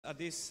at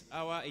this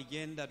hour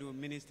again that will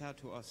minister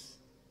to us.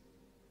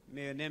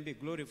 May your name be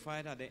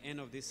glorified at the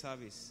end of this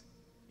service.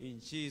 In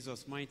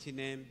Jesus' mighty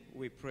name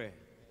we pray.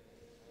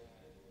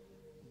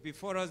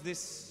 Before us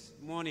this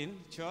morning,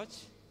 church,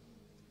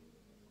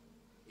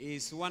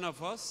 is one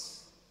of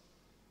us,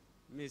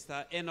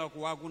 Mr. Enoch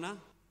Waguna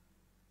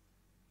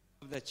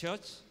of the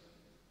church,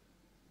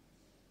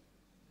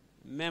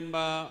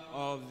 member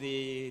of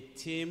the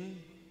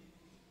team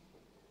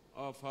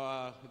of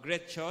our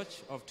great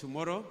church of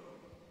tomorrow,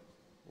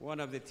 one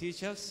of the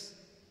teachers,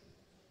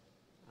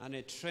 and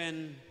a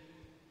trained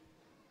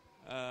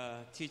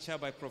teacher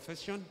by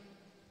profession.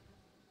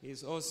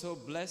 He's also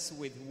blessed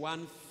with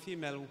one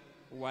female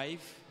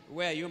wife.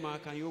 Where are you, Ma?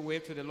 Can you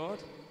wave to the Lord?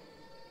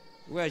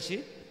 Where is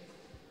she?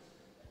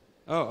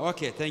 Oh,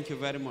 okay. Thank you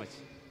very much.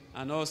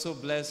 And also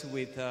blessed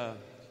with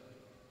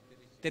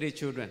 3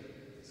 children.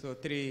 So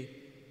 3.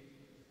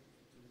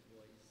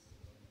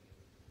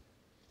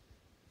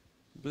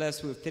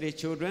 Blessed with 3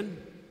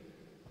 children.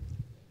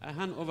 I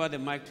hand over the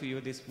mic to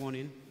you this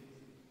morning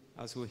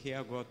as we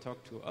hear God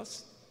talk to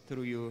us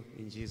through you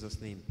in Jesus'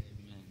 name.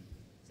 Amen.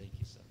 Thank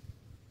you, sir.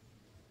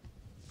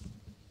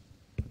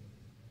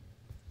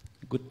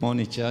 Good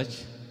morning,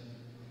 church.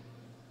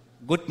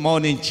 Good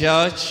morning,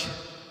 church.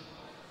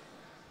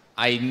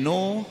 I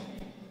know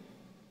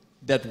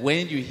that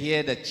when you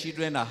hear that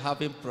children are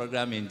having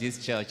program in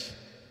this church,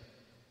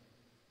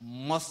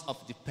 most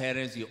of the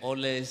parents, you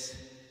always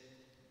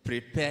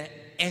prepare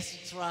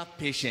extra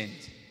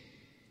patient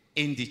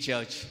in the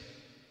church.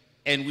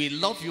 And we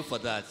love you for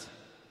that.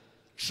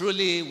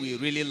 Truly, we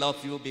really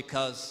love you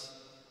because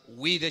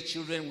we, the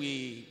children,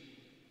 we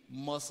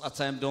most of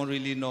the time don't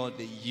really know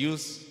the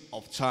use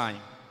of time.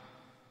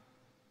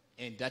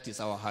 And that is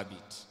our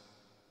habit.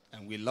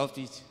 And we love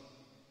it.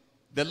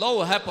 The Lord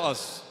will help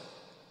us.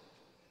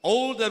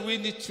 All that we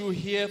need to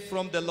hear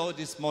from the Lord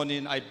this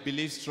morning, I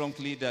believe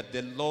strongly that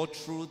the Lord,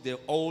 through the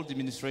old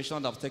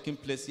administration that have taken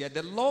place here,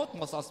 the Lord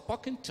must have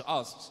spoken to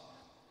us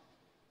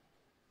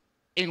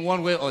in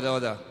one way or the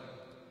other.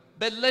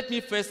 But let me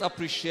first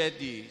appreciate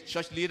the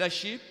church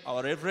leadership,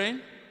 our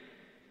reverend,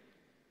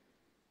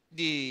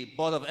 the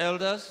board of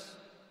elders,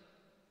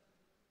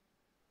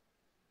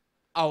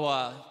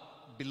 our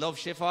beloved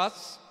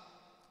shepherds,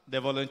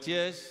 the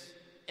volunteers,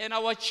 and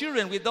our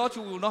children. Without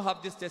you, we will not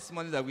have this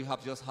testimony that we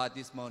have just had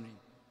this morning.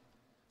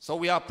 So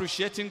we are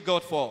appreciating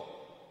God for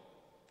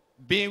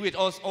being with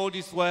us all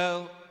this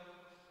while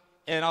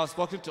and has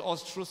spoken to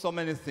us through so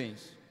many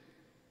things.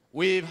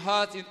 We've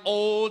heard in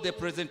all the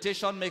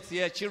presentation makes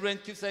here, children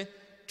keep saying,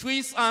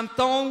 twists and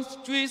turns,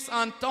 twists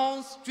and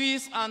turns,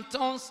 twists and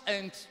turns.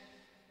 And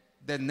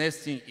the next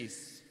thing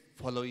is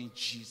following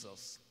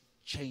Jesus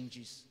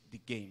changes the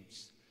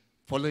games.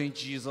 Following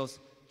Jesus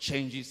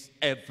changes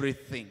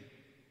everything.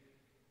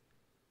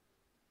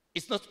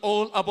 It's not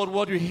all about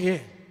what you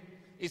hear.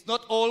 It's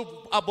not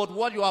all about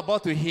what you are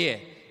about to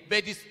hear.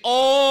 But it's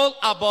all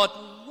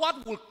about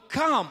what will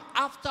come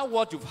after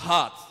what you've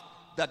heard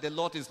that the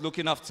Lord is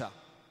looking after.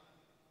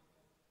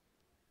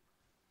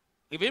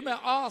 If you may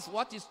ask,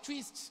 what is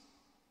twists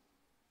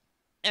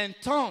and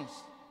turns?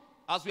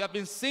 As we have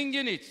been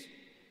singing it,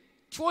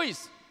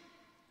 twist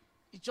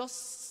is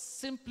just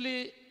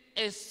simply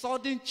a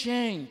sudden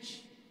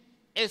change,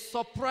 a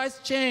surprise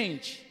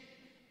change,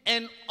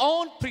 and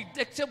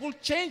unpredictable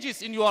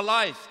changes in your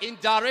life, in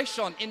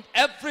direction, in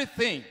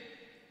everything.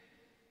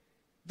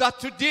 That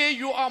today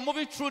you are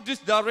moving through this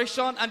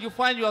direction and you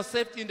find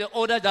yourself in the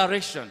other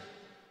direction.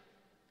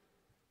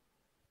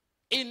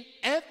 In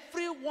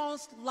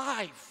everyone's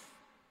life,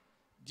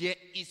 there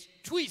is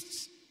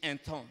twists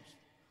and turns.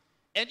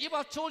 And if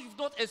I told you've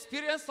not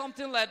experienced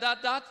something like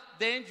that,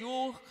 then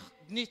you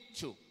need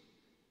to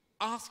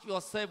ask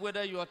yourself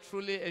whether you are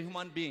truly a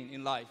human being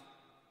in life.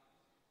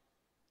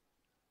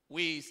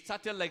 We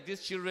started like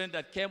these children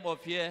that came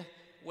up here.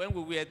 When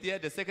we were there,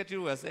 the secretary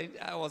was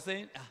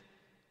saying,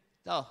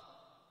 so,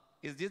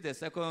 is this the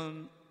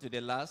second to the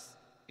last?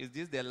 Is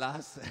this the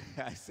last?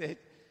 I said,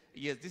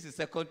 yes, this is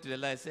second to the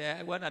last. I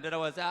said, one another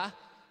was,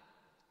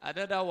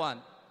 another one.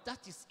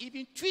 That is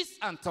even twists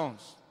and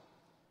turns.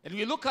 And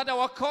we look at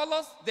our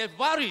colors, they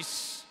vary.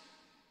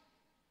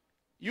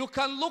 You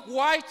can look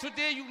white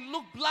today, you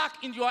look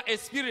black in your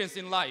experience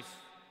in life.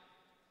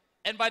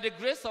 And by the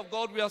grace of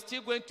God, we are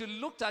still going to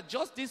look at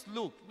just this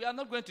look. We are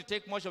not going to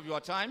take much of your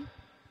time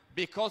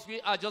because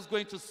we are just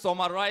going to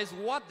summarize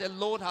what the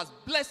Lord has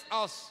blessed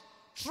us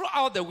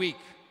throughout the week.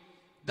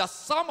 That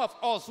some of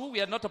us who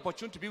were not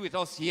opportune to be with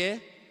us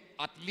here,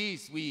 at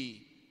least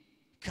we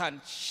can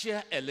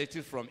share a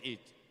little from it.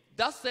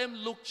 That same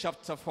Luke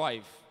chapter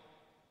 5.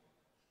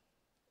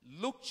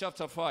 Luke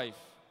chapter 5.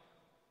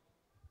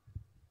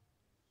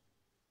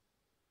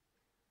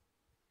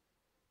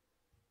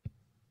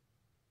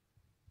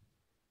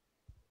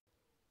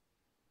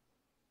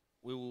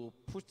 We will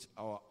put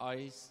our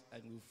eyes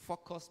and we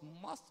focus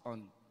most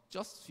on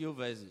just few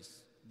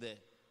verses there.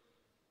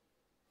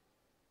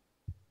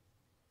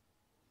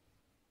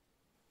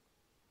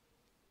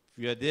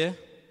 If you are there,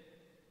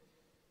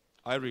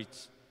 I read.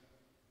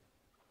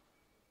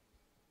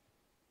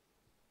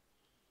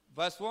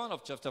 Verse 1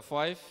 of chapter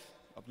 5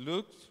 of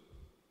Luke,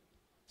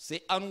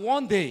 say, and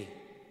one day,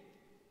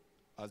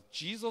 as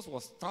Jesus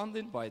was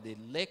standing by the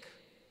lake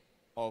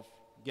of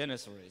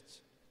Gennesaret,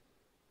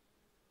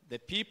 the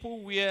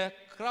people were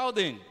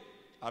crowding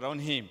around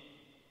him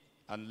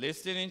and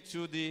listening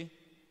to the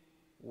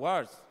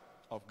words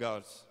of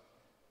God.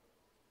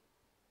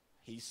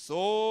 He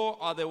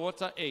saw at the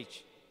water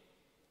edge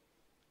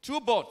 2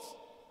 boats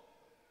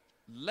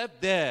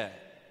left there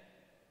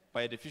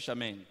by the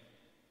fishermen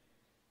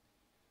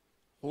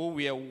who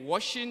were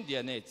washing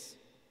their nets.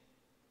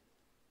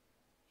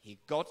 He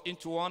got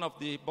into one of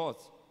the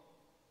boats,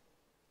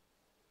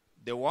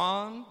 the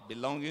one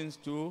belonging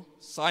to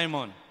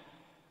Simon,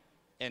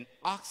 and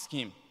asked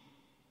him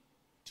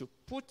to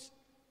put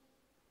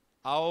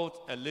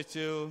out a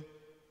little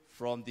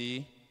from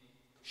the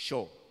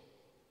shore.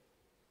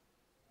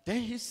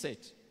 Then he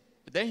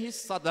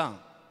sat down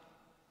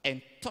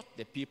and taught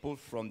the people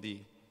from the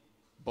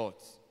boat.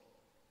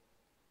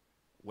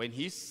 When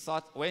he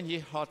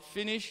had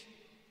finished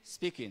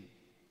speaking,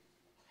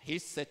 he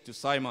said to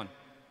Simon,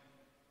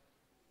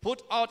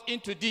 put out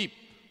into deep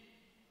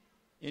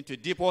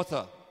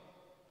water,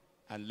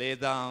 and lay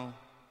down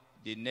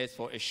the net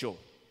for a show,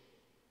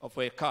 or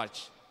for a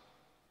catch.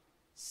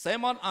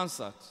 Simon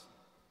answered,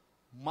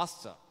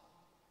 Master,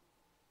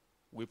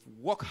 we've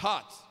worked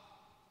hard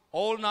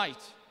all night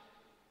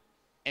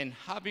and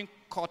haven't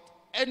caught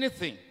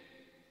anything.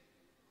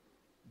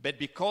 But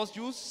because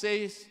you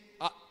say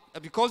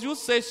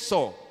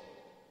so,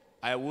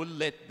 I will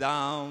let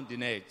down the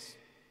net.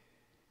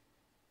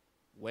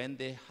 When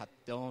they had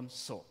done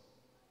so,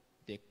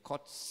 they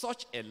caught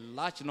such a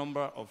large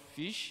number of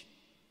fish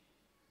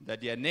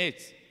that their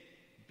nets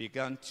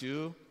began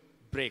to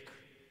break.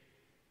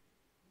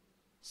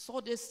 So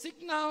they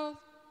signaled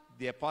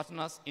their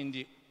partners in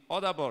the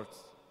other boats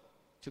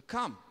to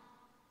come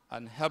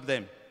and help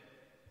them.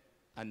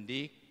 And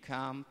they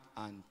came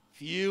and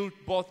filled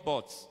both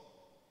boats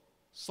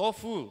so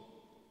full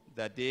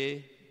that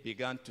they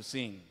began to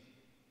sink.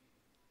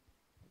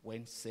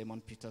 When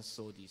Simon Peter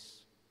saw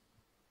this,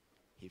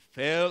 he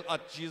fell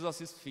at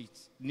Jesus'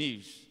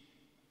 knees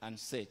and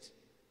said,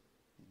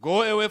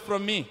 Go away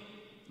from me,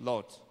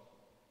 Lord.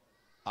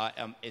 I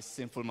am a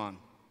sinful man.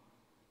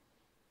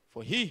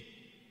 For he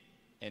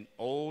and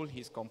all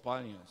his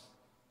companions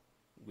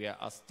were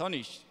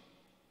astonished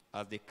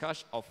at the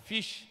catch of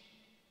fish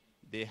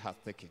they had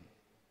taken.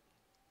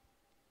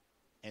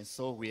 And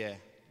so were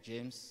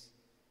James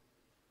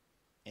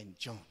and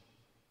John,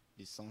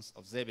 the sons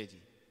of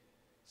Zebedee,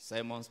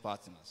 Simon's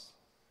partners.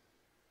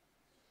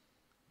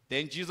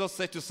 Then Jesus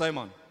said to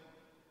Simon,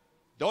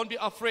 Don't be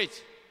afraid.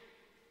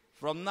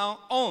 From now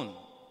on,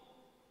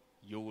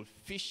 you will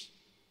fish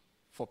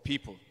for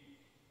people.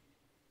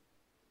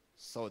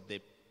 So they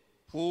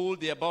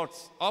pulled their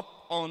boats up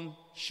on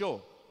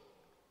shore,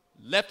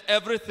 left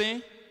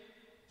everything,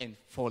 and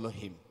followed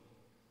him.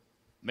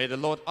 May the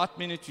Lord add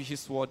meaning to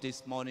his word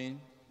this morning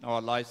in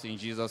our lives in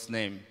Jesus'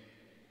 name.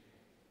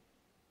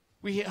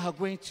 We are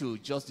going to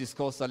just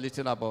discuss a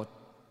little about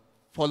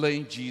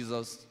following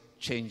Jesus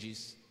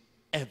changes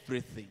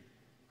everything.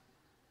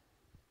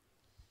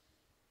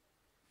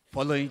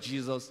 Following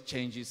Jesus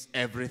changes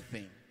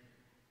everything.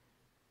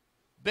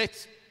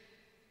 But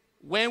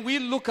when we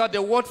look at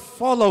the word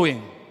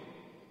following,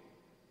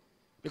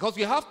 because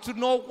we have to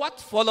know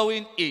what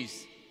following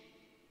is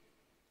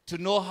to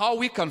know how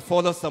we can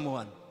follow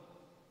someone.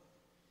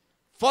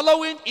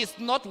 Following is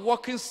not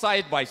walking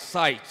side by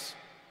side.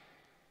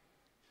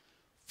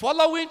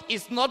 Following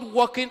is not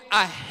walking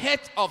ahead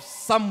of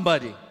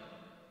somebody.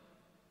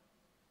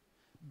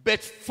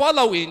 But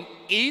following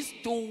is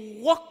to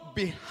walk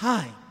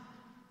behind,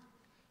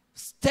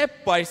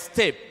 step by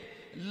step,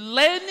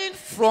 learning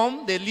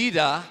from the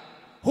leader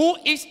who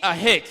is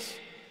ahead.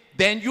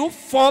 Then you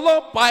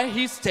follow by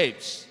his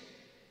steps.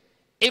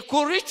 It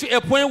could reach to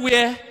a point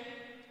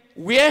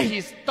where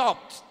he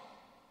stopped.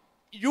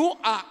 You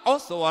are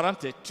also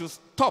warranted to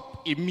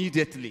stop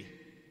immediately.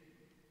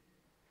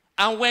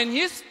 And when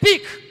he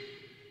speaks,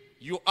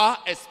 you are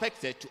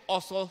expected to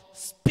also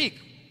speak.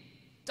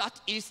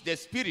 That is the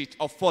spirit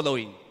of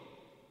following.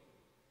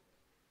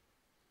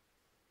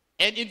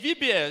 And in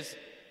VBS,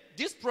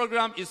 this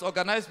program is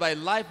organized by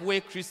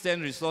Lifeway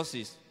Christian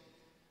Resources.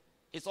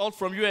 It's all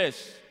from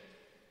US.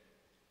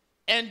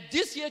 And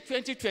this year,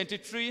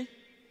 2023,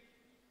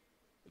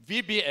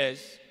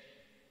 VBS,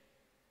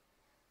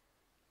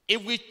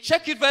 if we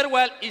check it very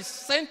well, is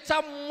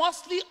centered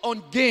mostly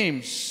on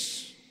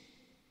games.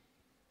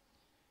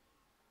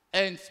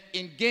 And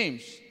in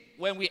games,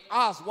 when we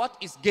ask what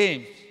is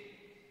games,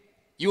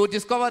 you will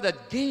discover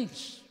that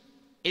games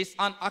is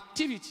an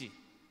activity.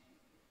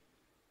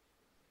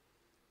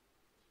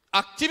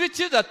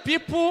 Activity that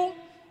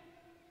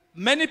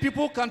many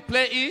people can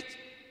play it.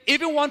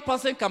 Even one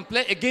person can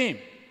play a game.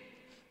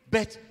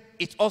 But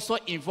it also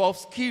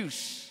involves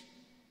skills,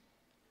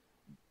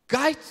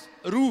 guides,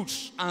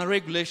 rules, and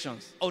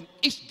regulations on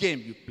each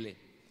game you play.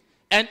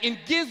 And in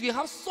games, we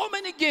have so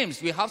many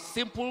games. We have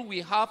simple,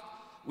 we have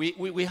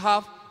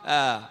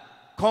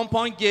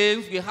compound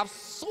games, we have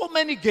so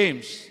many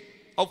games.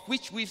 of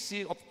which we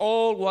see of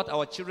all what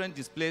our children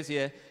display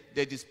here,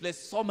 they display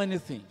so many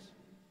things.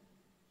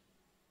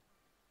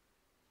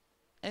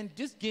 And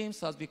these games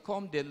has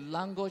become the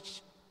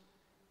language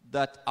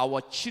that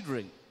our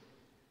children,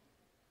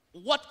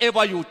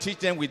 whatever you teach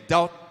them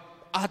without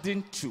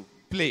adding to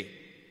play,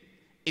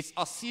 it's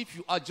as if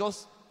you are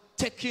just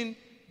taking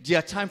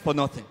their time for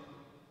nothing.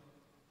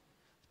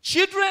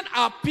 Children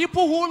are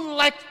people who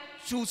like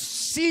to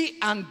see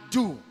and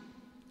do.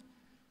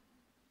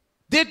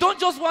 They don't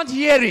just want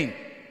hearing.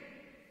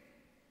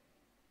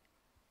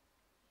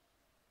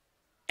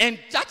 And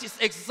that is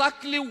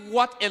exactly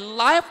what a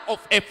life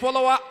of a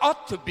follower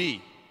ought to be.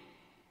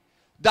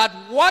 That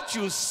what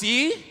you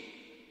see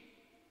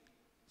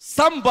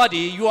somebody,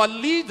 your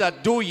leader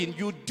doing,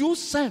 you do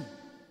same.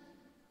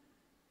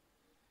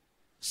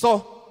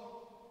 So,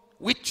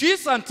 with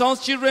twists and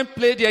turns, children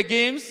play their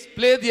games,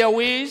 play their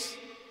ways.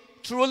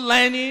 Through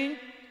learning,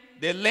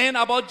 they learn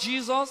about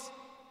Jesus.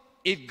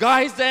 It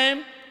guides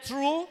them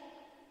through.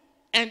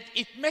 And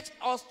it makes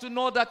us to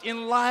know that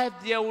in life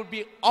there will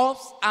be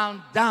ups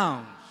and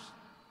downs.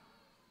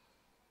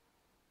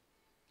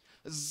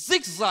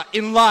 Zigzag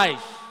in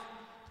life.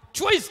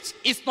 Twist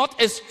is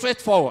not a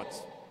straightforward.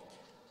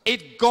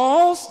 It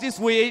goes this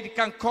way, it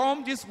can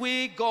come this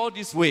way, go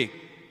this way.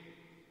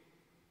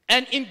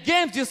 And in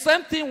games, the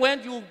same thing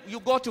when you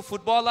go to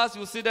footballers,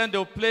 you see them,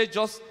 they'll play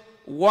just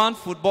one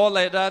football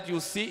like that. You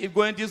see it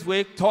going this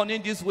way,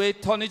 turning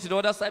to the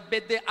other side.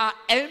 But they are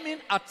aiming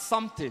at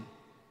something.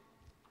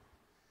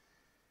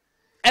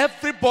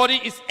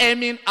 Everybody is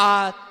aiming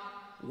at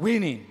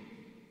winning.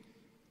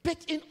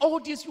 But in all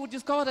this, you will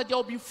discover that there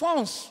will be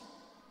fans.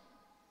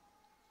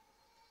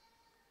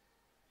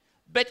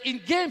 But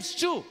in games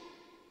too,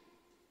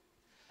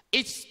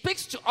 it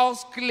speaks to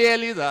us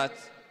clearly that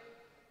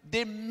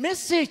the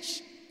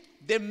message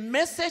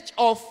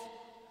of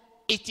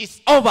it is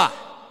over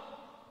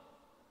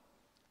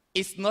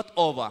is not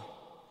over.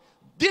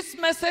 This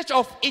message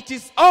of it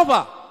is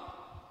over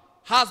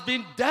has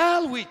been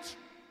dealt with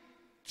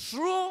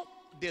through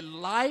the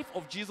life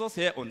of Jesus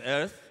here on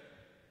earth,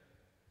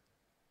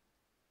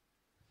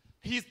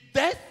 his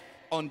death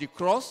on the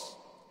cross,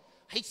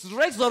 his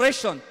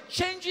resurrection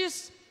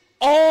changes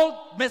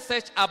all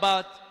message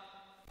about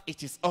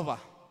it is over.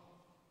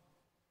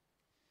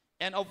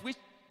 And of which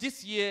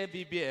this year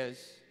VBS,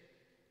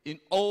 in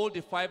all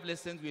the 5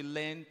 lessons we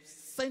learned,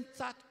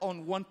 centered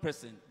on one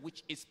person,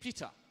 which is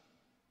Peter.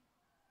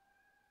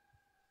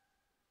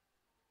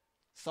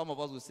 Some of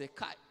us will say,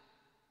 Kai,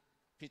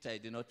 Peter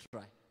did not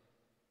try.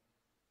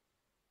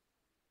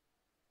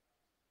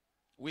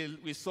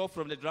 We saw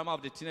from the drama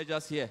of the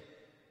teenagers here,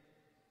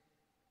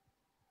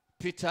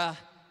 Peter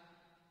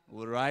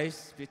will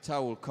rise,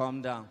 Peter will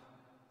come down.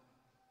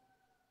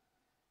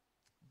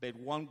 But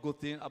one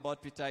good thing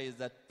about Peter is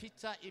that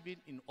Peter, even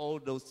in all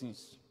those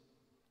things,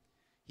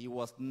 he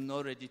was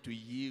not ready to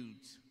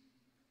yield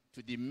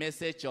to the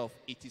message of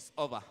it is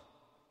over.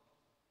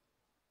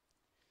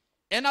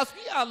 And as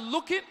we are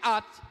looking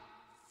at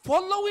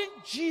following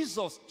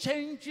Jesus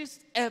changes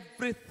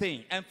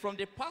everything. And from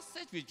the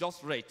passage we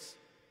just read,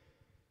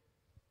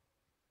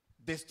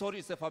 the story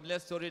is a familiar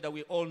story that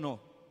we all know.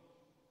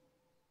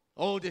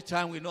 All the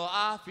time we know,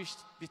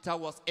 Peter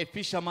was a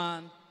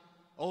fisherman.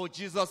 Oh,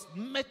 Jesus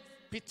met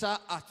Peter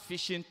at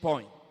fishing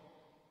point.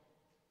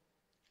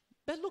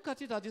 But look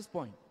at it at this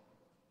point.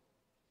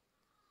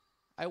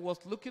 I was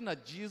looking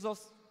at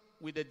Jesus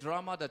with the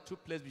drama that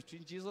took place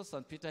between Jesus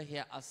and Peter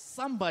here as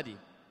somebody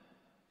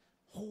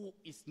who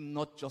is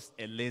not just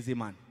a lazy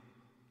man.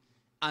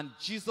 And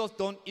Jesus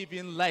don't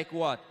even like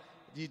what?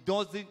 He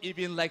doesn't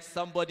even like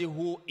somebody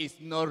who is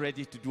not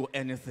ready to do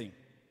anything.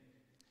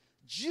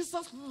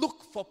 Jesus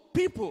looked for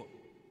people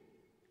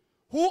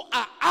who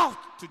are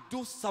out to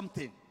do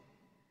something.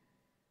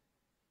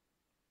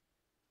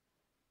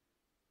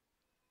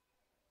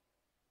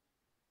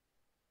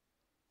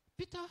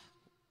 Peter,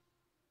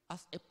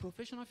 as a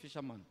professional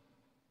fisherman,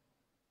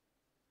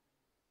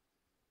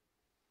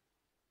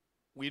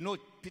 we know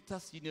Peter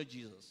senior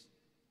Jesus.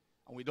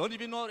 And we don't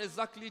even know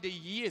exactly the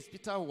years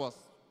Peter was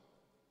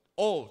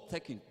all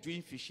taken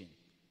doing fishing.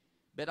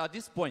 But at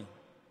this point,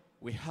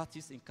 we had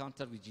this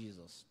encounter with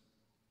Jesus.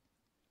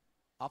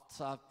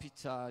 After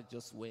Peter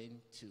just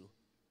went to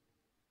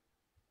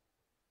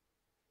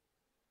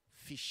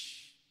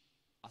fish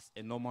as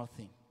a normal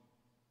thing,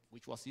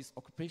 which was his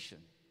occupation,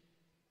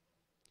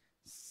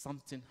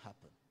 something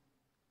happened.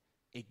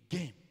 A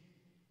game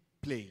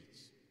played,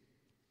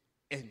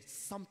 and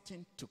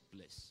something took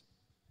place.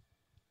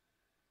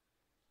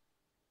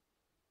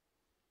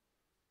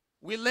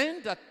 We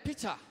learned that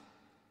Peter,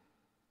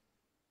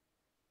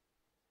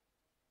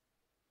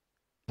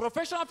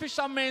 professional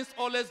fishermen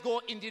always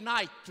go in the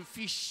night to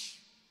fish.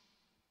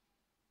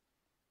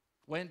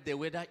 When the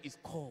weather is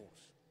cold,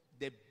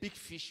 the big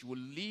fish will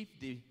leave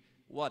the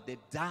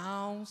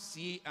down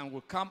sea and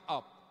will come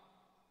up.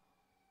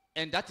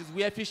 And that is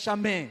where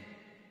fishermen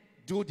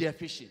do their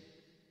fishing.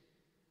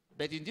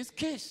 But in this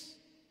case,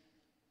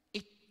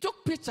 it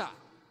took Peter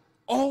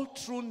all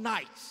through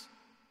night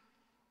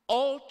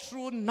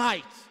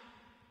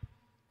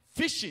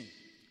fishing,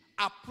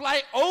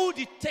 apply all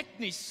the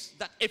techniques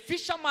that a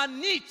fisherman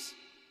needs.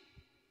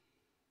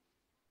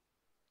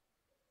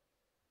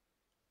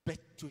 But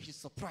to his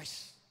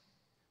surprise,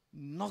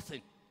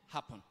 nothing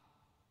happened.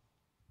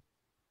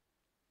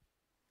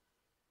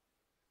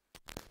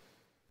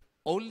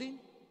 Only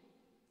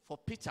for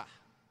Peter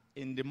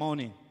in the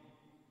morning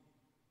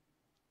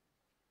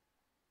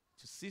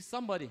to see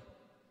somebody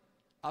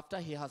after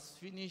he has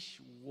finished,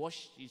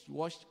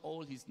 washed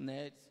all his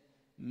nets,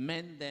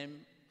 mend them,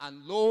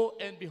 and lo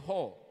and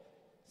behold,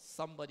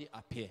 somebody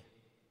appeared.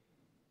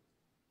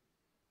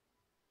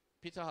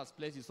 Peter has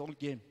played his own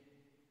game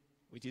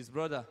with his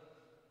brother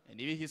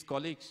and even his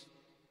colleagues,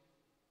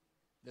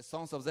 the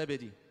sons of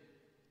Zebedee.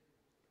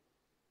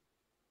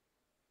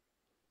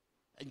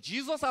 And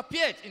Jesus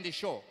appeared in the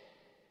shore.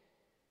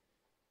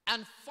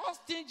 And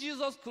first thing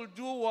Jesus could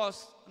do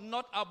was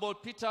not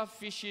about Peter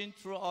fishing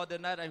throughout the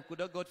night and could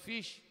not get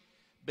fish.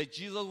 But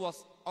Jesus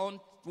was on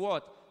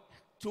what?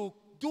 To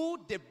do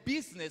the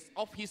business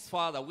of his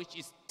Father, which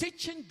is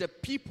teaching the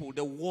people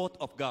the word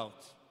of God.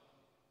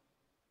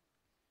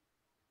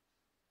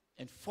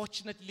 And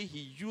fortunately, he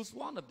used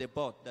one of the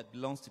boats that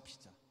belongs to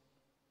Peter.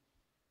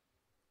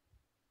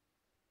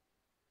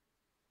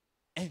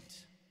 And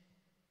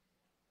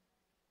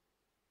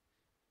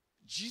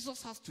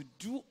Jesus has to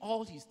do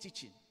all his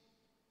teaching.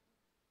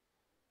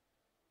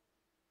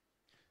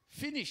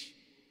 Finish.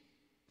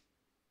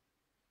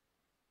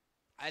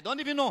 I don't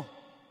even know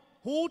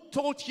who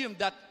told him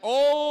that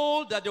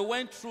all that they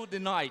went through the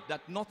night,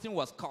 that nothing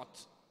was caught.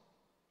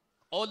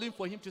 Only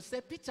for him to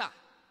say, Peter,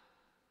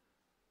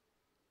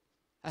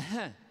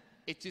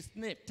 it is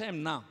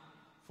time now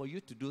for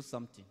you to do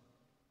something.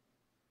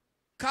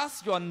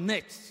 Cast your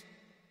nets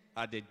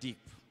at the deep.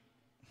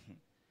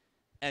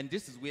 And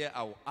this is where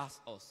I will ask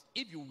us,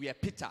 if you were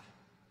Peter,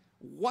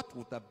 what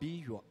would that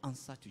be your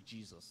answer to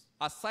Jesus?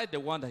 Aside the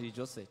one that he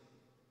just said.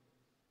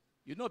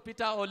 You know,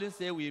 Peter always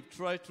said, we've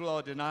tried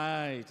throughout the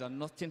night and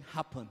nothing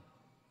happened.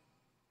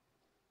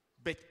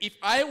 But if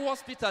I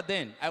was Peter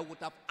then, I would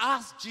have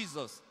asked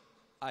Jesus,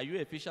 are you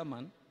a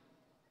fisherman?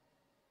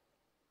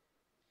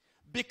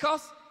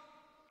 Because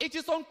it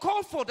is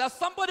uncalled for that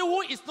somebody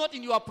who is not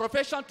in your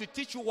profession to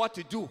teach you what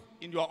to do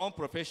in your own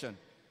profession.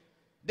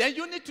 Then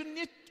you need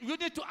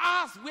to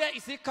ask, where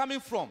is it coming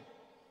from?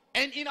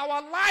 And in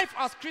our life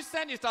as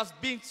Christians, it has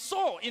been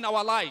so in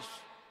our life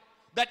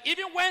that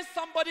even when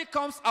somebody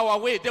comes our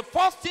way, the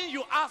first thing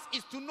you ask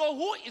is to know,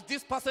 who is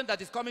this person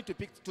that is coming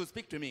to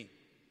speak to me,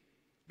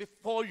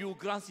 before you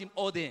grant him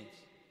audience.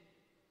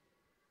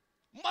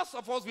 Most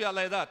of us, we are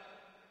like that.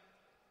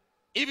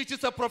 If it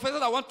is a professor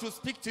that wants to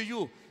speak to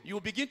you, you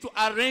begin to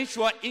arrange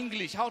your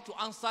English, how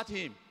to answer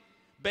him.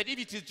 But if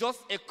it is just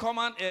a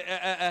common,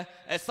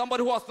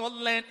 somebody who has not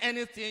learned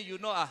anything, you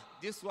know,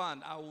 this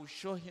one, I will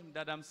show him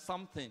that I'm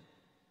something.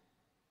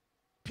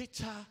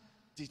 Peter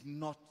did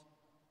not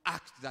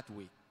act that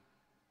way.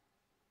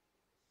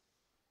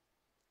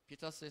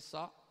 Peter says,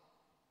 sir,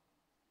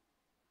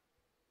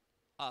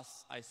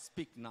 as I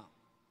speak now,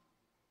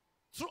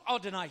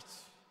 throughout the night,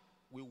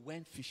 we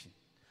went fishing.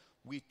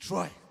 We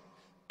tried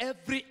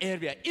every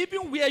area,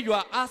 even where you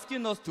are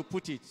asking us to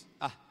put it.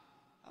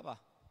 Abba,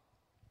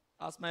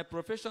 as my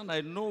profession,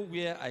 I know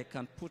where I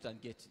can put and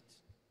get it.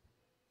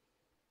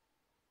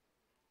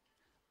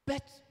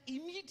 But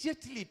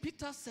immediately,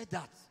 Peter said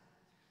that.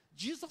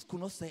 Jesus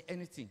could not say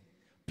anything.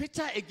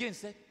 Peter again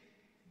said,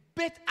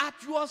 but at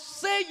your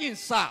saying,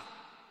 sir,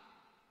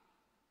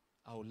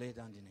 I will lay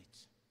down the net.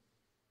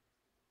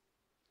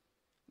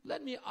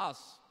 Let me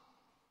ask,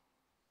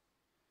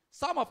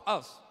 some of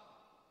us,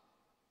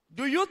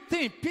 do you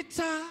think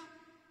Peter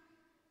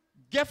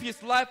gave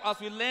his life, as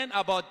we learn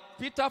about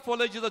Peter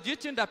followed Jesus? Do you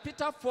think that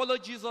Peter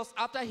followed Jesus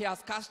after he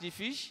has cast the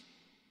fish?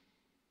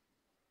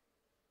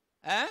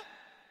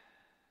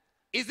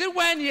 Is it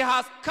when he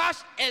has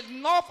cast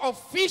enough of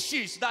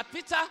fishes that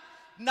Peter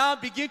now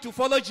begin to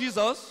follow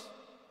Jesus?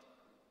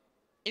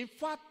 In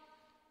fact,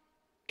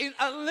 in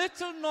a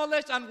little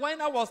knowledge, and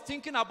when I was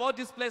thinking about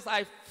this place,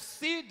 I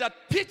see that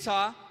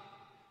Peter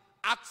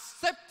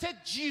accepted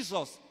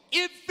Jesus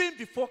even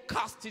before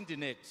casting the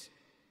net.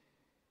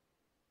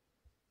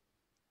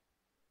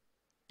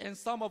 And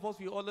some of us,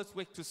 we always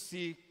wait to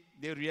see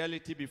the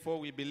reality before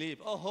we believe.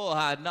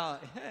 Now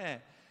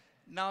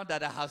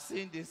that I have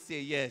seen this,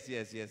 say, yes,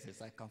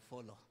 I can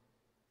follow.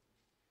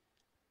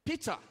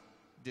 Peter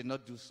did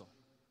not do so.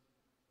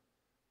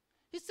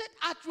 He said,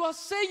 at your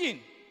saying,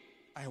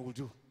 I will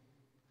do.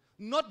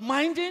 Not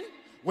minding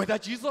whether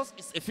Jesus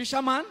is a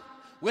fisherman,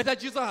 whether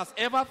Jesus has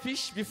ever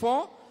fished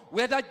before,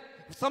 whether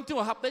something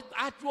will happen.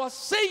 At your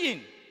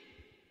saying,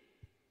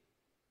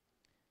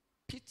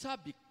 Peter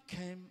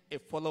became a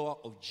follower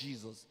of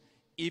Jesus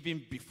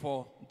even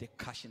before the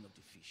catching of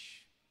the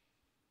fish.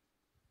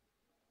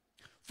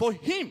 For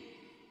him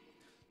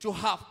to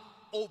have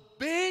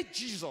obeyed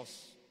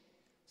Jesus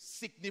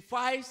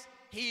signifies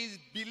his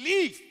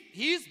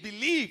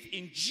belief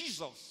in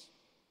Jesus,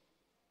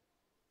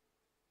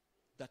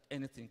 that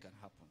anything can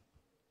happen.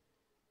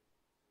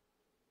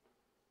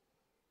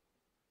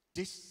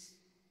 This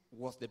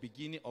was the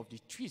beginning of the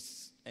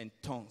twists and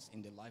turns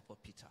in the life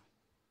of Peter.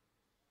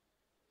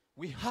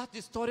 We heard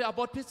the story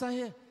about Peter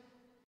here.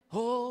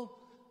 Oh,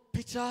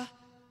 Peter,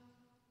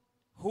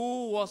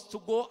 who was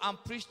to go and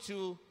preach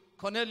to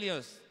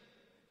Cornelius.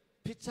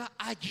 Peter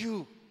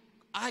argued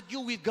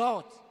with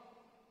God.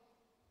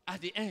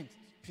 At the end,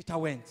 Peter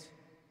went.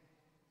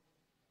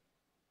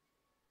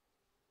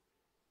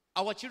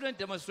 Our children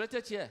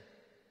demonstrated here.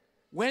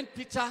 When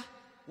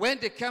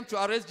they came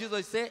to arrest Jesus,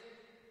 he said,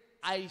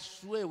 I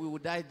swear we will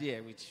die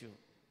there with you.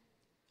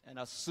 And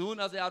as soon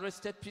as they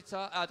arrested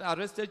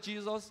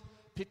Jesus,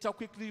 Peter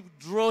quickly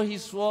drew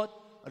his sword,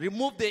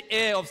 removed the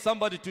ear of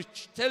somebody to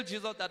tell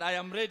Jesus that I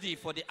am ready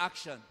for the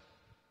action.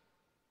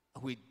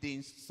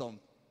 Within some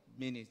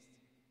minutes,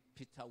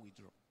 Peter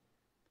withdrew.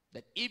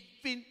 That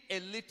even a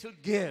little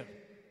girl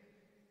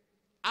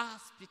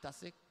asked Peter,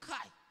 say, Kai,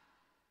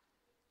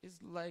 it's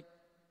like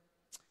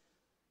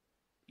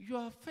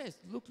your face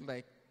look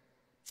like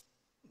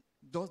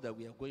those that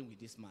we are going with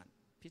this man.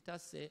 Peter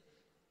said,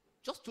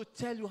 just to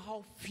tell you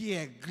how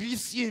fear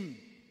grieves him,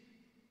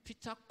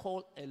 Peter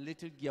called a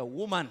little girl,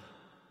 woman,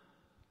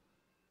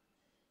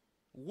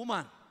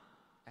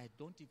 I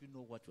don't even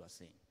know what you are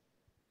saying.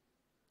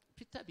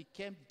 Peter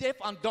became deaf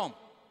and dumb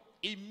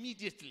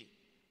immediately.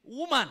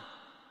 Woman,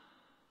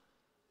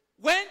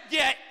 when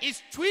there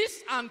is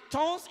twists and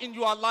turns in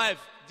your life,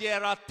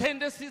 there are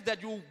tendencies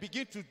that you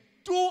begin to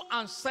do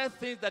and say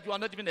things that you are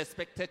not even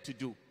expected to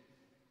do.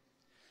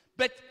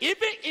 But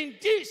even in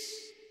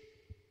this,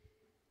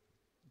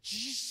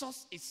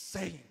 Jesus is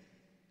saying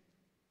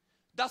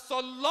that so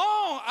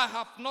long I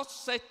have not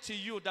said to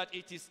you that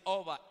it is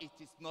over, it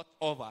is not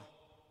over.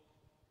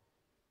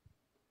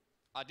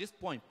 At this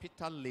point,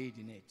 Peter laid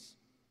in it.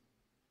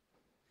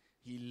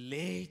 He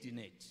laid in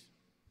it.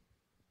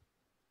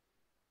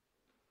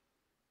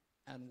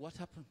 And what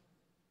happened?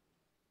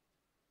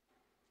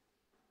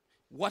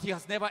 What he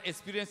has never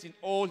experienced in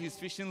all his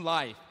fishing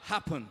life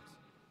happened.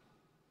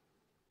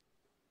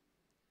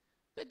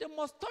 But the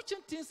most touching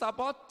things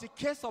about the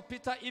case of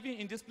Peter, even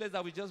in this place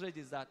that we just read,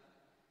 is that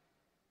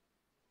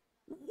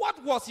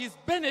what was his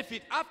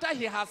benefit after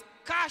he has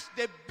cashed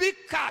the big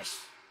cash,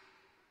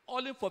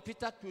 only for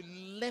Peter to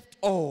left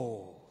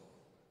all,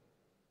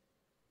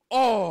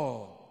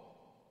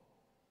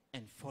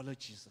 and follow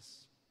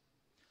Jesus?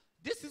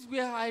 This is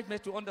where I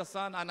made to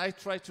understand, and I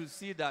try to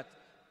see that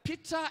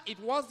Peter, it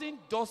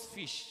wasn't those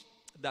fish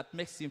that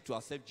makes him to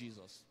accept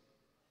Jesus.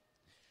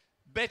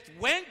 But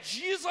when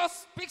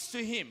Jesus speaks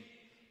to him,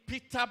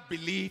 Peter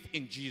believed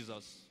in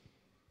Jesus.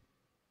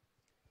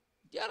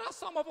 There are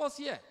some of us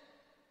here.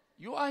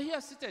 You are here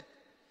seated.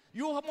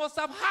 You must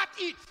have had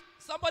it.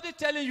 Somebody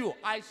telling you,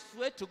 I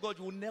swear to God,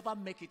 you will never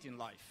make it in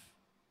life.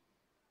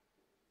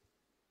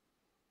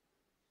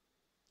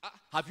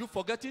 Have you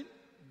forgotten?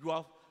 You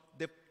are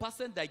the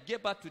person that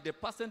gave birth to the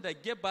person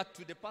that gave birth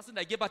to the person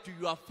that gave birth to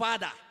your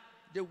father.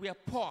 They were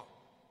poor.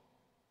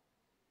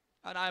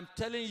 And I'm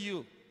telling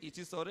you, it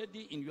is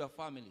already in your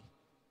family.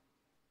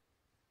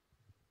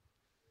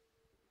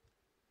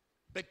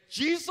 But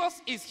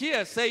Jesus is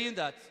here saying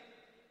that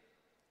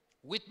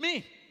with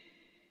me,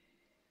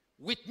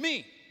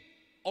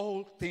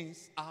 all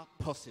things are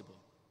possible.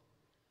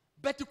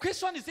 But the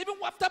question is, even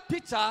after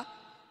Peter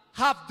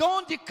have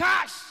done the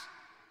cash,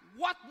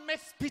 what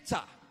makes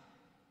Peter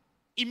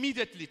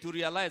immediately to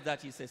realize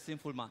that he's a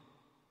sinful man?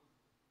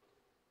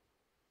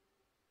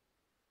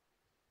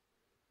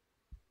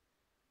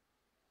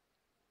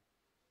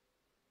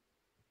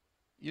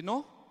 You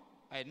know,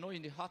 I know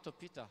in the heart of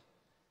Peter,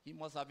 he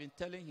must have been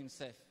telling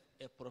himself,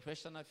 a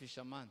professional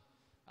fisherman,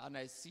 and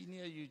I see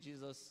near you,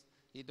 Jesus.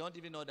 He don't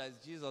even know that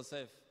it's Jesus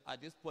himself.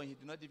 At this point, he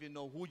did not even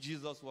know who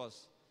Jesus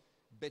was.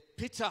 But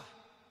Peter,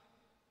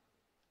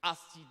 as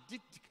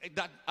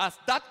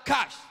that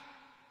cash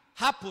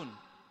happened,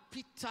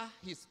 Peter,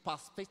 his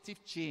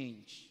perspective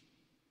changed.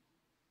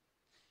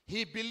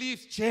 He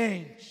believes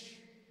change.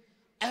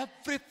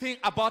 Everything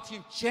about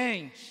him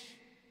changed.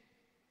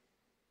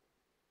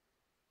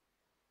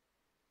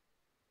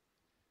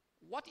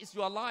 What is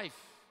your life?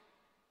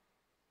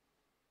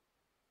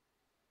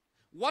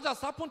 What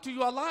has happened to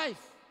your life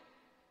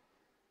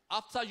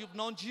after you've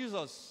known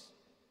Jesus?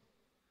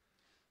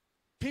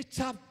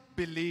 Peter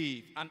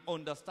believed and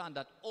understand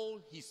that all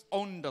his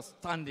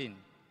understanding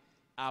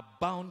are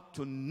bound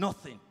to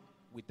nothing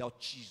without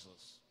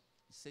Jesus.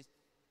 He says,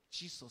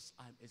 Jesus,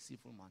 I'm a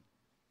sinful man.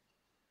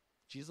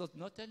 Jesus did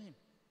not tell him.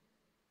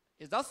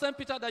 Is that same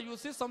Peter that you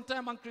see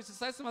sometime and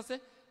criticize him and say,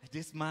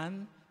 this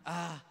man,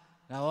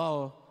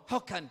 now how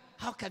can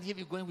he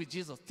be going with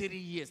Jesus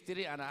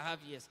 3.5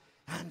 years,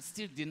 and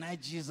still deny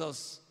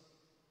Jesus?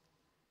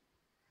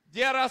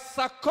 There are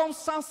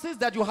circumstances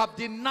that you have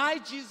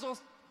denied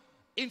Jesus.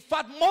 In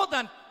fact, more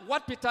than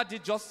what Peter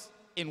did just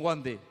in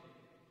one day.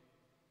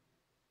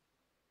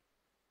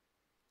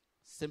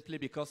 Simply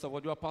because of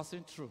what you are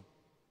passing through.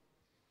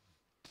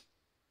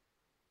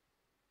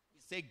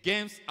 We say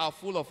games are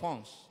full of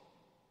fun.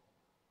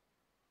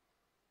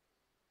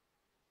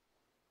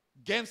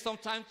 Games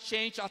sometimes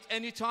change at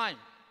any time.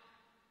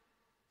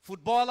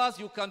 Footballers,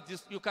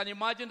 you can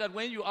imagine that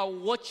when you are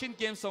watching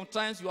games,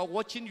 sometimes you are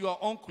watching your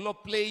own club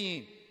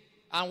playing.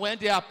 And when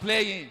they are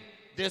playing,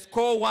 they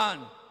score 1,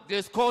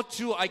 they score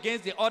 2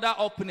 against the other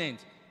opponent.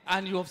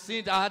 And you have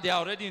seen that they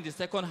are already in the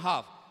second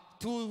half,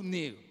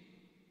 2-0.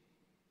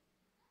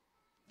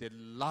 The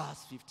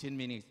last 15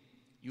 minutes,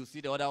 you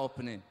see the other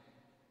opponent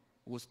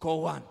will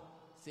score 1.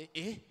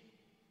 Say,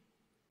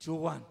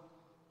 2-1.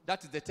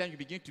 That is the time you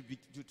begin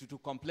to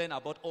complain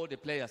about all the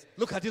players.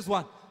 Look at this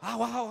one.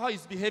 How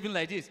he's behaving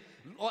like this.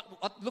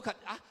 Look at,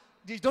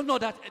 you don't know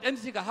that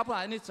anything can happen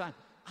at any time.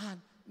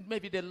 And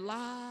maybe the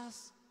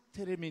last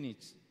 3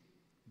 minutes,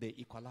 they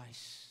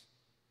equalize.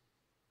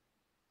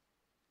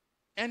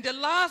 And the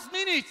last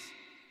minute,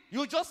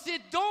 you just see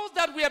those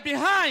that were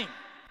behind.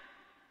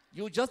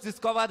 You just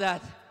discover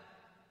that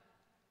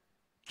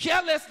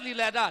carelessly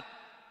like that,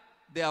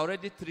 they are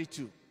already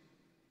 3-2.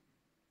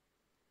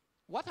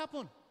 What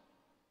happened?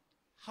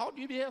 How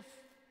do you behave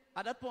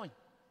at that point?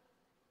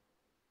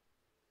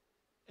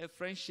 A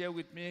friend shared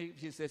with me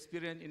his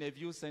experience in a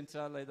view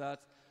center like that.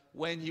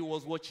 When he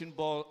was watching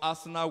ball,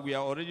 Arsenal were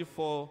already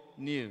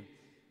 4-0.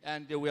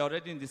 And they were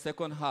already in the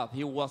second half.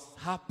 He was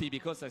happy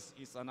because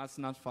he's an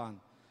Arsenal fan.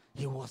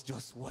 He was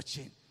just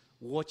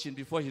watching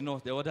before you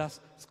know the others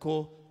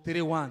score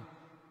 3-1,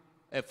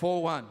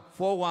 4-1,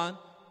 4-1,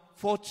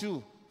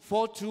 4-2,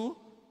 4-2,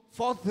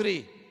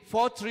 4-3,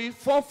 4-3,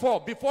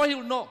 4-4. Before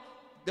you know,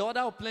 the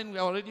other opponent were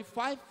already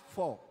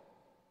 5-4.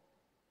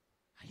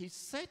 He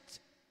said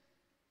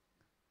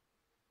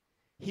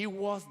he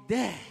was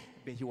there,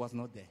 but he was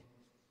not there.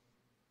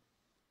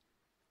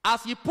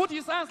 As he put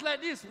his hands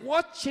like this,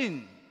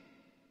 watching,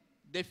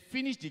 they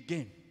finished the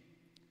game.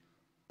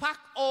 Pack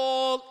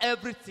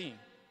everything.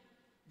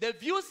 The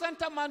view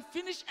center man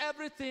finished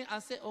everything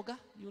and said, Oga,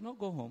 you not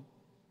go home.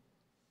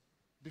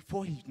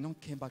 Before he not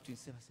came back to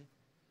himself, I said,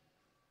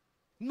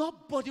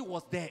 nobody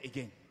was there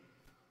again.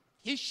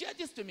 He shared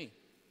this to me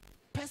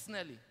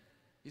personally.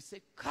 He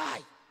said, Kai,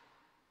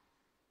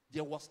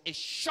 there was a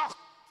shock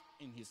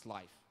in his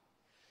life.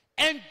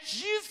 And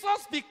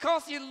Jesus,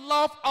 because he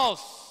loved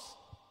us,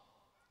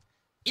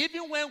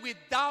 even when we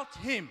doubt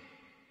him,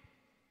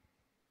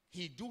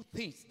 he do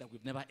things that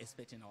we've never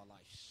expected in our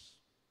lives.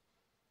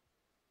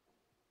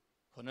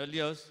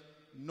 Cornelius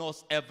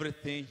knows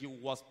everything. He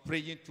was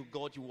praying to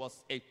God. He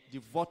was a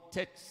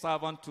devoted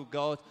servant to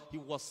God. He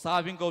was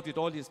serving God with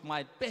all his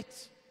might.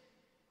 But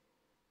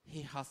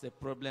he has a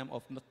problem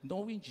of not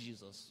knowing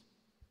Jesus.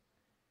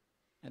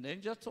 And the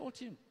angel told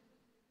him,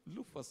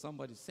 look for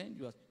somebody. Send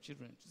your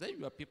children. Send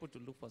your people to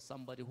look for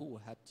somebody who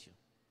will help you.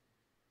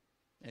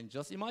 And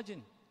just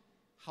imagine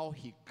how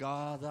he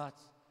gathered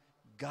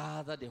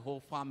the whole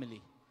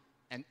family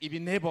and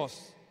even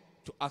neighbors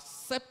to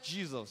accept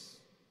Jesus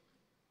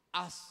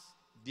as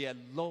their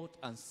Lord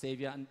and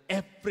Savior, and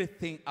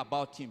everything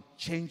about him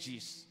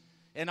changes.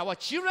 And our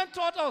children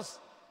taught us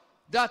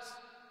that,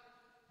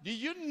 do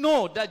you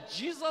know that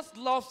Jesus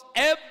loves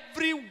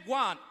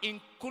everyone,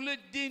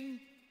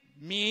 including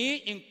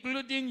me,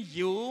 including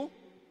you?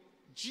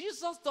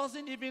 Jesus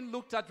doesn't even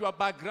look at your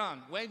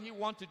background when he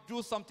wants to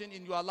do something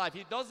in your life.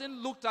 He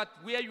doesn't look at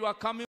where you are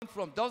coming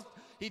from.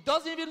 He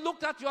doesn't even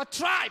look at your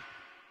tribe,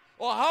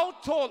 or how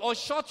tall or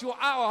short you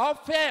are, or how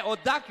fair or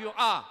dark you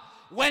are.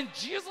 When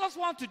Jesus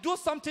wants to do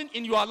something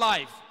in your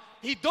life,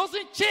 he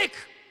doesn't check,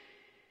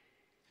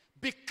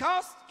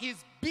 because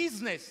his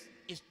business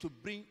is to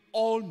bring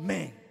all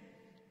men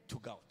to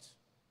God.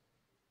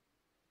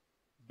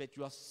 But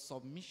your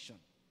submission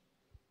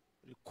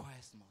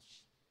requires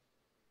much.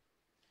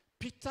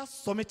 Peter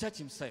submitted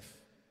himself,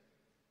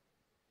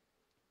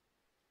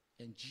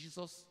 and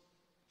Jesus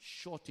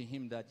showed to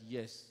him that,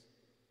 yes,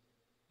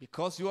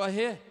 because you are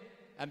here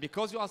and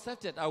because you are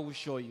accepted, I will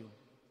show you.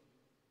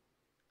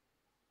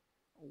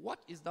 What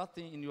is that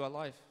thing in your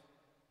life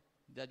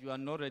that you are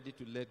not ready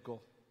to let go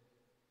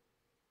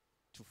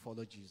to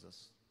follow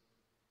Jesus?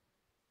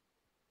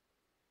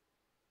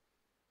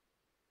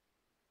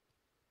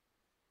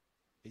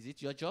 Is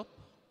it your job?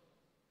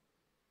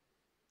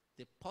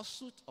 The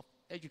pursuit of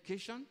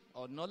education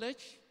or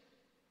knowledge?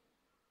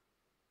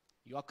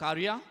 Your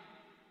career?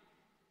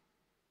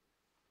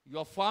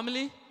 Your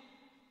family?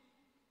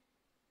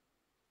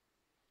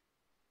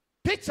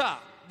 Peter,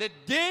 the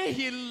day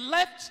he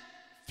left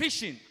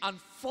fishing and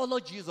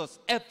followed Jesus,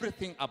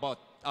 everything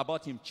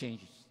about him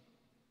changes.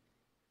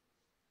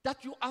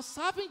 That you are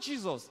serving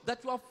Jesus,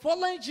 that you are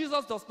following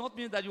Jesus, does not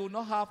mean that you will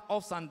not have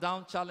ups and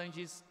downs,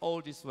 challenges,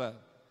 all this well.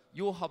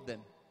 You will have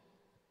them.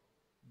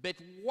 But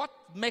what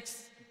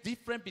makes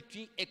difference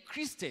between a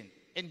Christian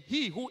and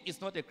he who is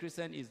not a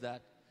Christian is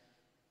that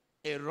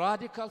a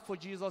radical for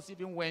Jesus,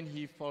 even when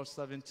he falls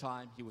 7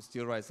 times, he will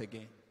still rise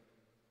again.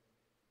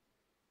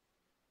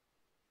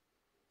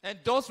 And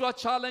those were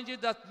challenges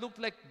that looked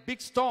like big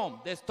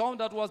storm, the storm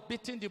that was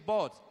beating the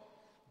boat.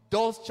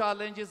 Those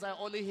challenges, I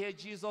only hear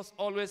Jesus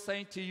always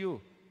saying to you,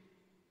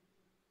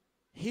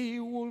 he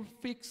will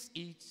fix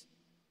it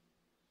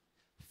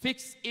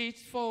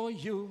for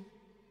you.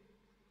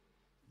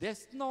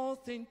 There's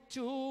nothing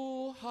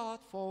too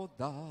hard for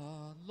the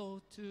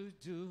Lord to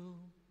do.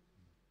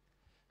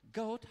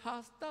 God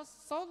has the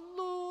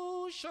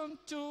solution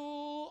to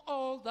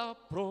all the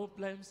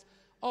problems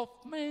of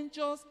men.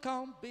 Just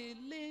can't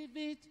believe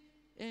it,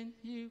 and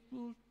he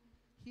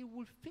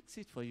will fix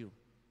it for you.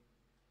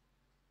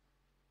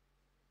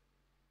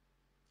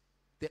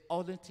 The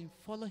only thing,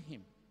 follow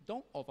him.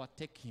 Don't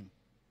overtake him.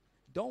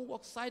 Don't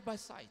walk side by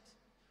side.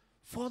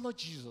 Follow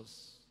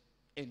Jesus.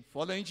 And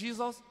following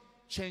Jesus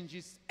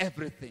changes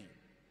everything.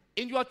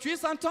 In your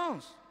twists and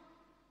turns,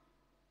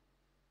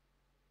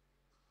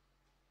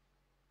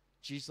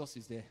 Jesus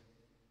is there.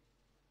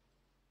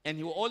 And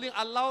he will only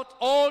allow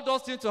all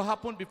those things to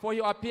happen before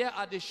you appear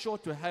at the show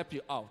to help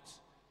you out.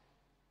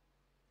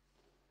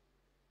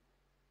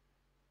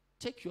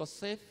 Take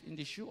yourself in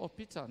the shoe of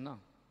Peter now.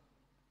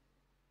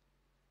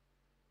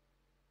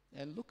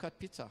 And look at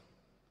Peter.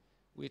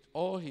 With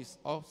all his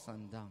ups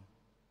and downs,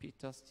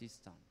 Peter still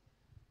stands.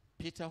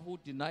 Peter who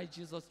denied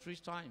Jesus 3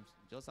 times,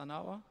 just an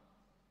hour.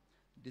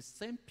 The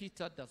same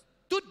Peter that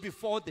stood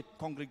before the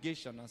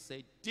congregation and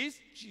said, this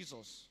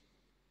Jesus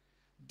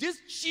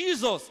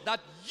that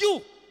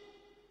you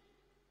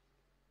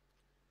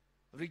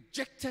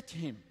rejected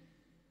him,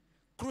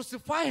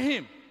 crucify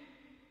him,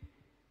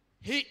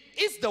 he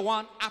is the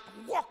one at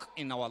work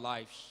in our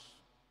lives.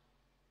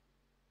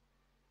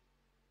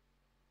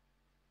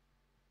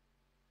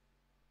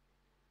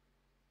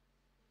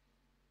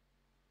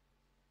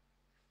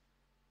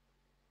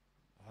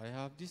 I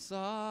have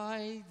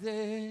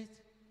decided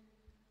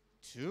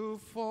to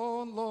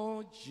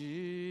follow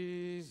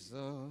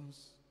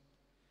Jesus.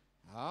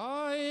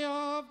 I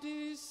have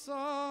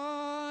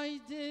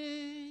decided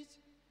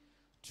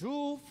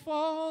to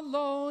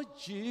follow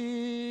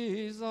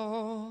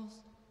Jesus.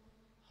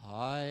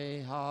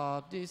 I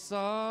have decided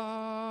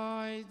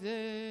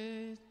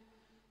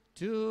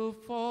to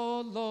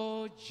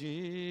follow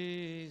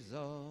Jesus.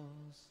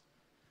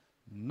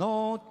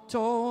 No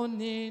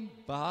turning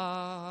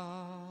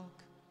back.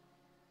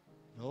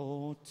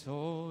 No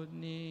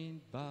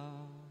turning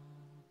back.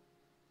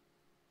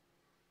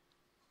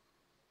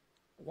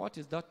 What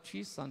is that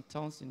twists and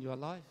turns in your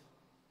life?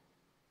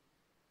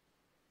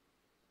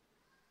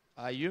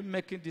 Are you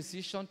making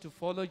decision to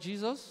follow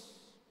Jesus?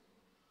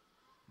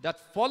 That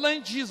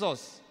following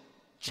Jesus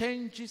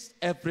changes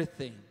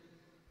everything.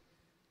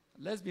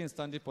 Let's be in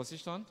standing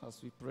position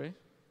as we pray.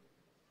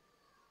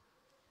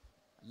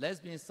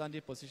 Let's be in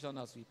standing position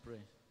as we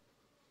pray.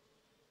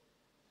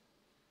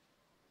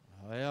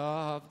 I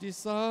have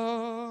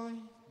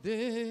decided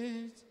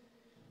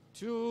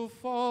to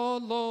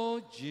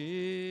follow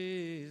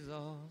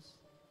Jesus.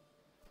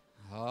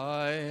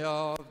 I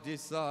have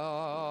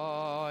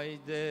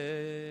decided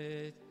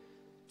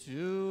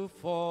to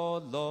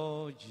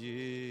follow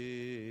Jesus.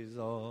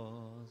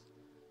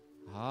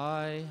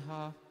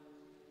 Have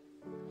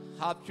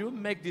you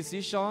made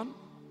decision?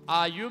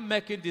 Are you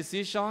making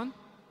decision?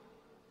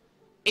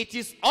 It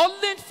is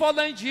only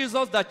following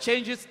Jesus that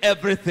changes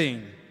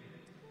everything.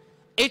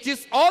 It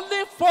is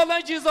only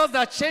following Jesus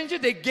that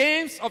changes the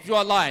games of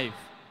your life.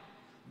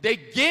 The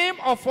game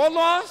of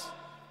followers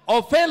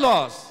or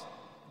failures.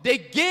 The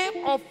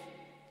game of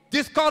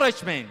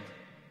discouragement.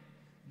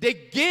 The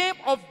game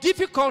of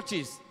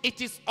difficulties.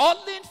 It is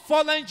only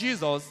following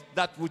Jesus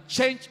that will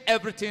change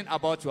everything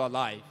about your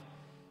life.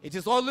 It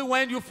is only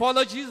when you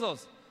follow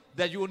Jesus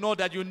that you will know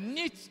that you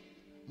need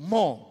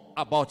more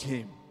about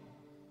him.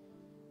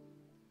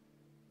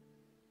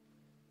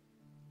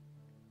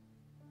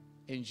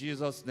 In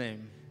Jesus'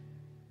 name.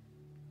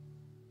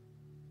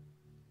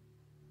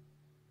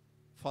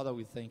 Father,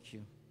 we thank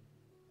you.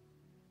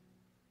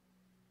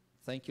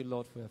 Thank you,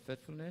 Lord, for your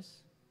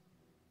faithfulness.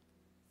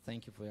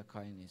 Thank you for your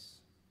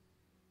kindness.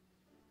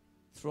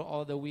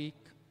 Throughout the week,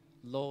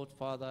 Lord,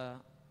 Father,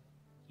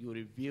 you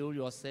reveal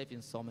yourself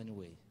in so many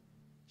ways,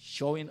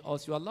 showing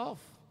us your love.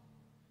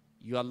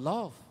 Your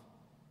love.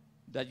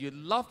 That you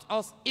loved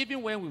us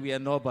even when we were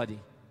nobody.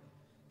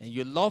 And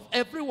you love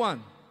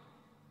everyone,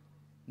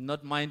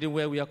 not minding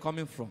where we are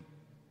coming from.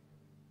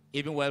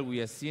 Even while we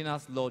are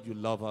sinners, Lord, you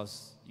love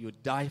us. You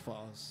die for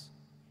us.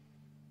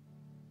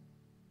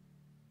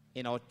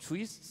 In our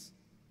twists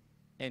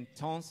and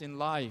turns in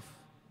life,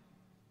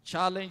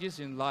 challenges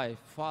in life,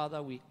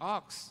 Father, we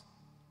ask,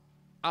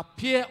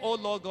 appear, oh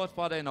Lord God,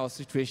 Father, in our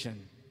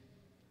situation.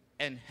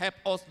 And help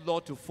us,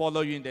 Lord, to follow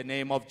you in the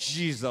name of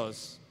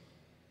Jesus.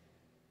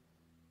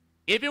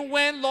 Even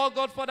when, Lord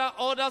God, Father,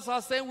 others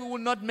are saying we will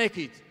not make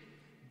it.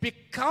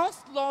 Because,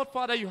 Lord,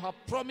 Father, you have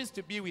promised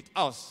to be with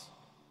us.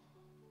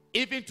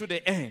 Even to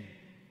the end.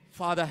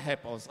 Father,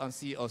 help us and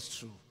see us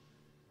through.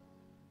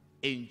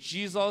 In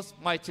Jesus'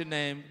 mighty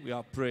name, we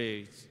are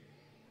prayed.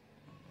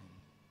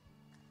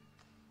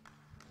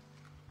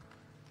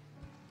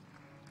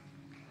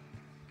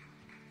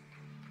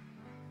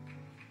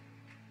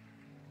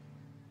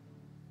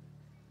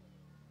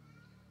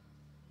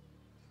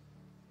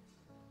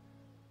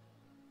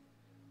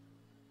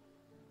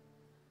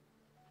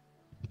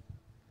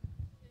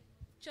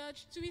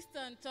 Church, twist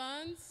and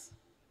turns.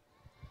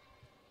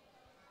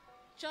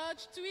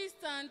 Church, twist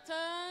and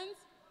turns.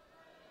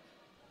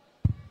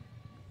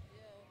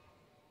 Yeah.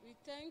 We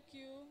thank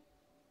you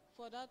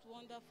for that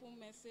wonderful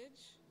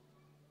message.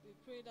 We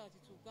pray that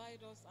it will guide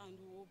us and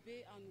we will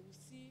obey and we will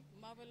see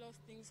marvelous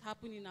things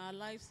happen in our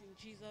lives in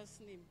Jesus'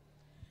 name.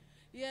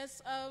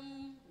 Yes,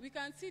 we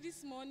can see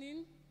this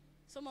morning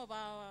some of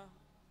our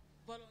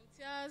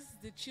volunteers,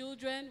 the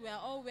children, we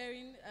are all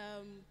wearing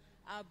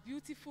our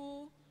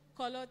beautiful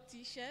colored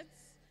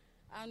t-shirts.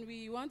 And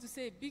we want to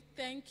say a big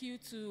thank you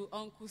to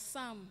Uncle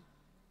Sam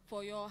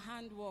for your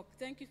handwork.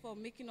 Thank you for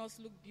making us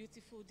look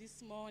beautiful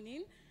this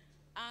morning.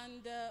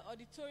 And the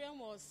auditorium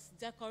was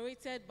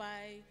decorated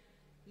by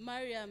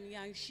Mariam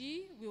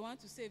Yangshi. We want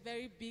to say a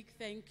very big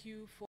thank you for